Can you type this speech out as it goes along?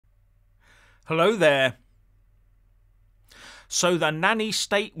Hello there. So the nanny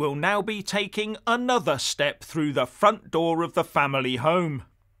state will now be taking another step through the front door of the family home.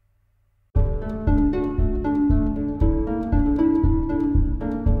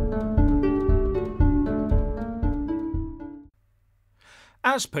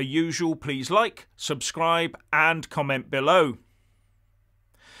 As per usual, please like, subscribe and comment below.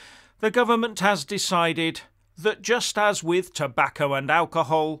 The government has decided that just as with tobacco and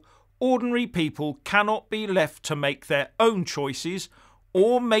alcohol, ordinary people cannot be left to make their own choices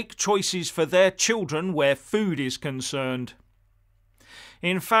or make choices for their children where food is concerned.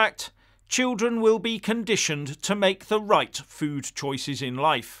 In fact, children will be conditioned to make the right food choices in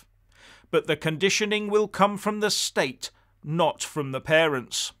life, but the conditioning will come from the state, not from the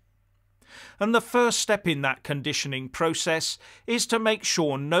parents. And the first step in that conditioning process is to make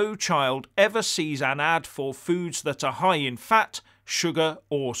sure no child ever sees an ad for foods that are high in fat, sugar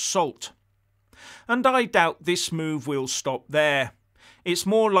or salt. And I doubt this move will stop there. It's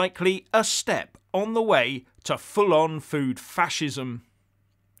more likely a step on the way to full-on food fascism.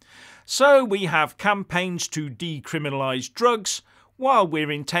 So we have campaigns to decriminalise drugs, while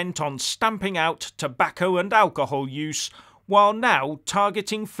we're intent on stamping out tobacco and alcohol use, while now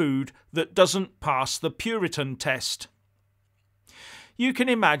targeting food that doesn't pass the Puritan test. You can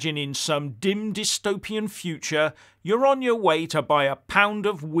imagine in some dim dystopian future you're on your way to buy a pound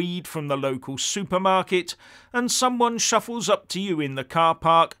of weed from the local supermarket and someone shuffles up to you in the car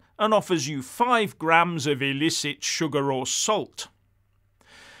park and offers you 5 grams of illicit sugar or salt.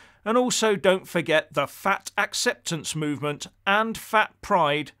 And also don't forget the fat acceptance movement and fat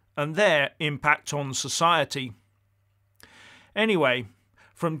pride and their impact on society. Anyway,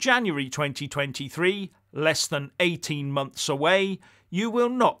 from January 2023, less than 18 months away, you will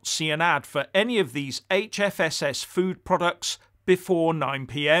not see an ad for any of these HFSS food products before 9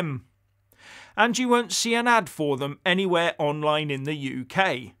 PM. And you won't see an ad for them anywhere online in the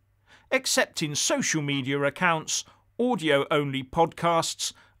UK, except in social media accounts, audio-only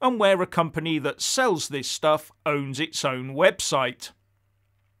podcasts, and where a company that sells this stuff owns its own website.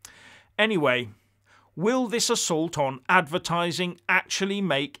 Anyway, will this assault on advertising actually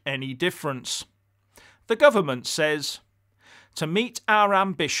make any difference? The government says, to meet our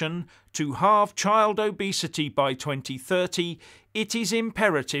ambition to halve child obesity by 2030, it is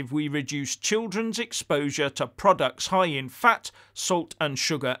imperative we reduce children's exposure to products high in fat, salt and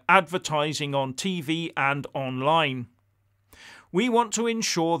sugar advertising on TV and online. We want to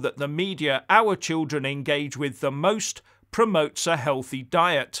ensure that the media our children engage with the most promotes a healthy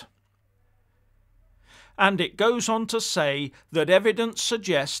diet. And it goes on to say that evidence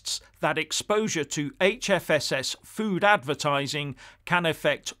suggests that exposure to HFSS food advertising can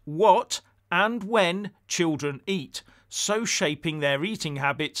affect what and when children eat, so shaping their eating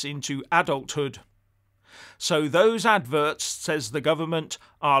habits into adulthood. So those adverts, says the government,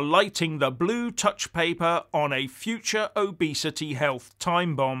 are lighting the blue touch paper on a future obesity health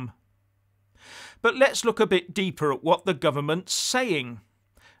time bomb. But let's look a bit deeper at what the government's saying.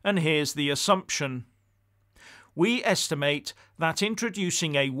 And here's the assumption. We estimate that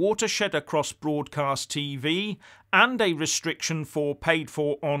introducing a watershed across broadcast TV and a restriction for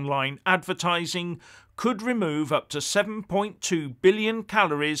paid-for online advertising could remove up to 7.2 billion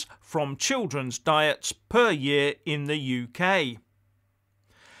calories from children's diets per year in the UK.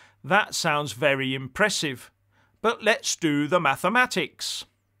 That sounds very impressive, but let's do the mathematics.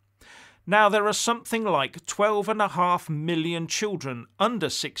 Now, there are something like 12.5 million children under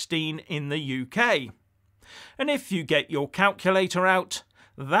 16 in the UK. And if you get your calculator out,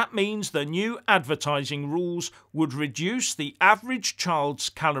 that means the new advertising rules would reduce the average child's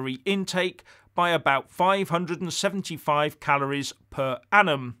calorie intake by about 575 calories per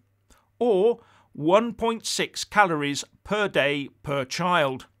annum, or 1.6 calories per day per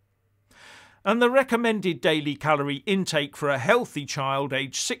child. And the recommended daily calorie intake for a healthy child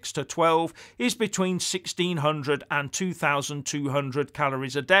aged 6 to 12 is between 1,600 and 2,200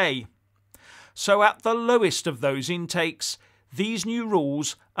 calories a day. So at the lowest of those intakes, these new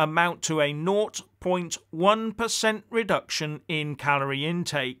rules amount to a 0.1% reduction in calorie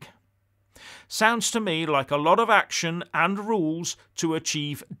intake. Sounds to me like a lot of action and rules to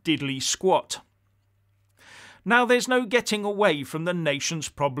achieve diddly squat. Now, there's no getting away from the nation's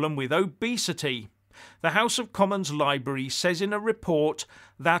problem with obesity. The House of Commons Library says in a report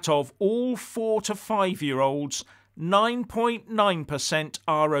that of all 4 to 5-year-olds, 9.9%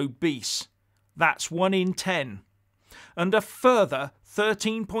 are obese. That's 1 in 10. And a further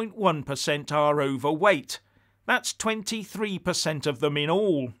 13.1% are overweight. That's 23% of them in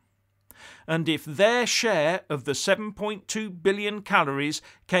all. And if their share of the 7.2 billion calories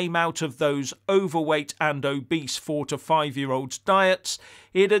came out of those overweight and obese 4 to 5-year-olds' diets,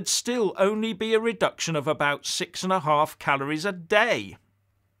 it'd still only be a reduction of about 6.5 calories a day.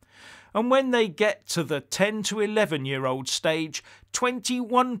 And when they get to the 10 to 11-year-old stage,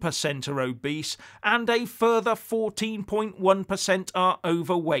 21% are obese and a further 14.1% are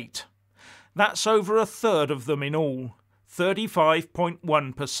overweight. That's over a third of them in all,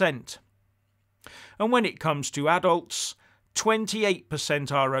 35.1%. And when it comes to adults,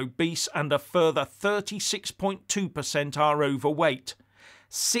 28% are obese and a further 36.2% are overweight,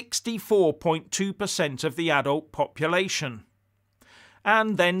 64.2% of the adult population.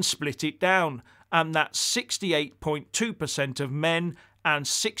 And then split it down, and that's 68.2% of men and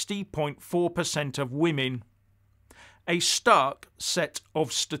 60.4% of women. A stark set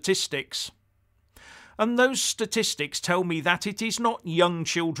of statistics. And those statistics tell me that it is not young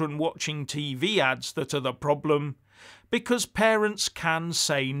children watching TV ads that are the problem, because parents can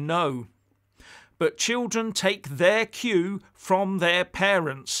say no. But children take their cue from their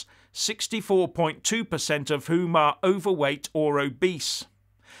parents, 64.2% of whom are overweight or obese.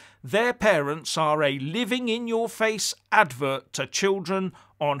 Their parents are a living-in-your-face advert to children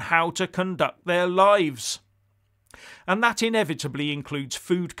on how to conduct their lives. And that inevitably includes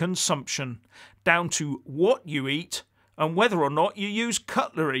food consumption, down to what you eat and whether or not you use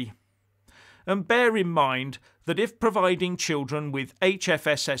cutlery. And bear in mind that if providing children with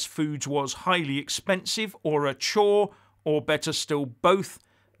HFSS foods was highly expensive or a chore, or better still both,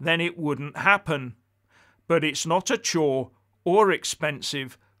 then it wouldn't happen. But it's not a chore or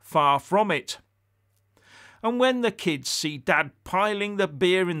expensive, far from it. And when the kids see Dad piling the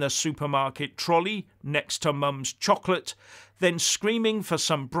beer in the supermarket trolley next to Mum's chocolate, then screaming for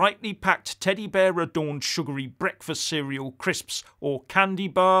some brightly packed teddy bear adorned sugary breakfast cereal, crisps or candy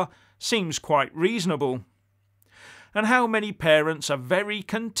bar, seems quite reasonable. And how many parents are very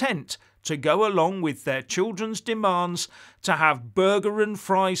content to go along with their children's demands to have burger and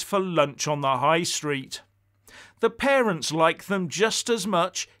fries for lunch on the high street? The parents like them just as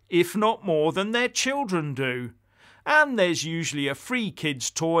much, if not more, than their children do. And there's usually a free kids'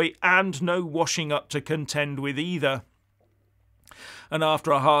 toy and no washing up to contend with either. And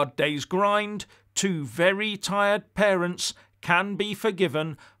after a hard day's grind, two very tired parents can be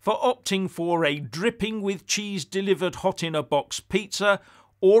forgiven for opting for a dripping with cheese delivered hot in a box pizza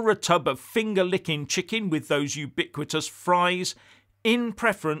or a tub of finger-licking chicken with those ubiquitous fries, in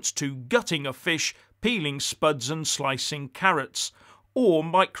preference to gutting a fish, peeling spuds and slicing carrots, or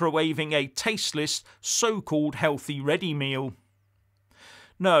microwaving a tasteless, so-called healthy ready meal.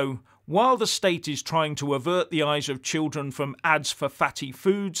 No, while the state is trying to avert the eyes of children from ads for fatty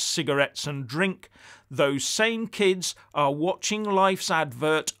foods, cigarettes and drink, those same kids are watching life's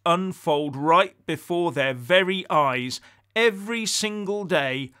advert unfold right before their very eyes every single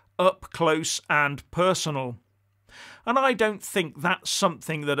day, up close and personal. And I don't think that's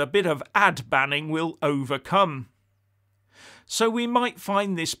something that a bit of ad banning will overcome. So we might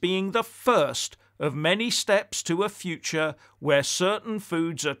find this being the first of many steps to a future where certain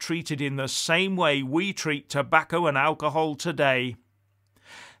foods are treated in the same way we treat tobacco and alcohol today.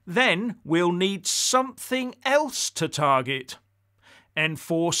 Then we'll need something else to target.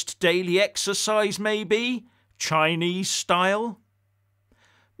 Enforced daily exercise maybe? Chinese style?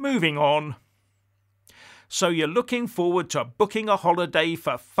 Moving on. So you're looking forward to booking a holiday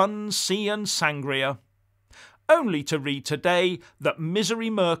for fun, sea and sangria. Only to read today that misery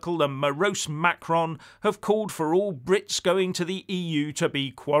Merkel and morose Macron have called for all Brits going to the EU to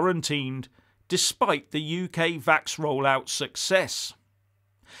be quarantined, despite the UK vax rollout success.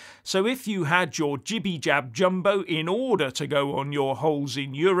 So if you had your jibby-jab jumbo in order to go on your holes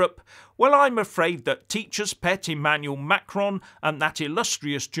in Europe, well, I'm afraid that teacher's pet Emmanuel Macron and that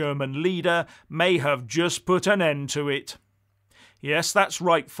illustrious German leader may have just put an end to it. Yes, that's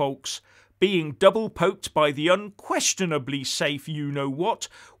right, folks. Being double-poked by the unquestionably safe you-know-what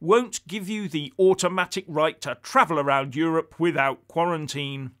won't give you the automatic right to travel around Europe without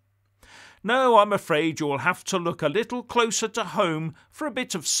quarantine. No, I'm afraid you'll have to look a little closer to home for a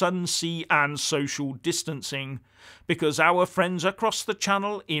bit of sun, sea and social distancing, because our friends across the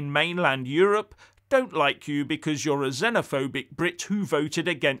channel in mainland Europe don't like you because you're a xenophobic Brit who voted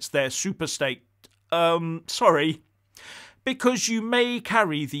against their superstate. Because you may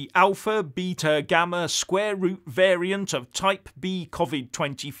carry the alpha, beta, gamma, square root variant of type B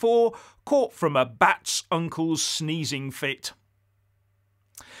COVID-24 caught from a bat's uncle's sneezing fit.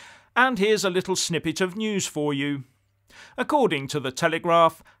 And here's a little snippet of news for you. According to the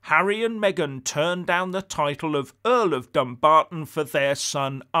Telegraph, Harry and Meghan turned down the title of Earl of Dumbarton for their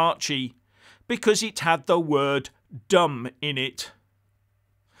son Archie, because it had the word dumb in it.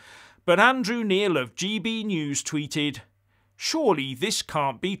 But Andrew Neil of GB News tweeted, "Surely this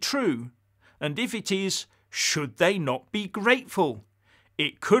can't be true, and if it is, should they not be grateful?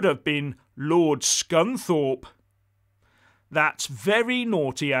 It could have been Lord Scunthorpe." That's very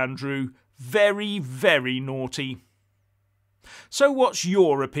naughty, Andrew. Very, very naughty. So what's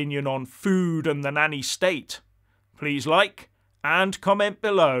your opinion on food and the nanny state? Please like and comment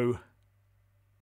below.